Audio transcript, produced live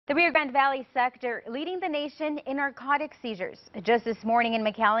The Rio Grande Valley sector leading the nation in narcotics seizures. Just this morning in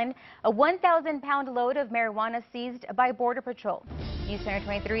McAllen, a 1,000-pound load of marijuana seized by Border Patrol. News Center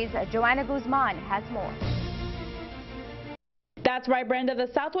 23's Joanna Guzman has more. That's right, Brenda. The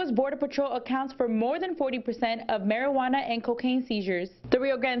Southwest Border Patrol accounts for more than 40% of marijuana and cocaine seizures. The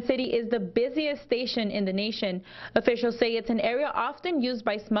Rio Grande City is the busiest station in the nation. Officials say it's an area often used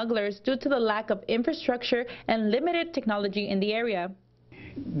by smugglers due to the lack of infrastructure and limited technology in the area.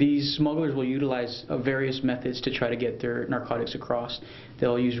 These smugglers will utilize various methods to try to get their narcotics across.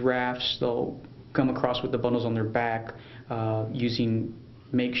 They'll use rafts, they'll come across with the bundles on their back using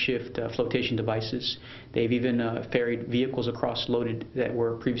makeshift flotation devices. They've even ferried vehicles across loaded that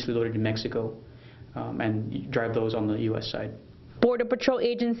were previously loaded in Mexico and drive those on the U.S. side. Border Patrol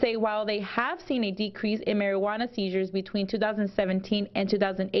agents say while they have seen a decrease in marijuana seizures between 2017 and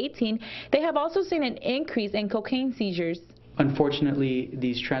 2018, they have also seen an increase in cocaine seizures. Unfortunately,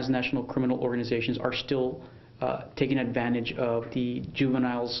 these transnational criminal organizations are still taking advantage of the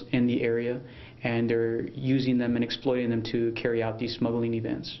juveniles in the area, and they're using them and exploiting them to carry out these smuggling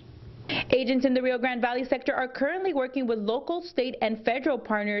events. Agents in the Rio Grande Valley sector are currently working with local, state, and federal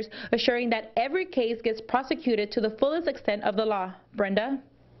partners, assuring that every case gets prosecuted to the fullest extent of the law. Brenda?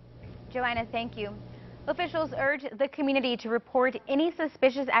 Joanna, thank you. Officials urge the community to report any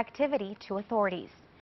suspicious activity to authorities.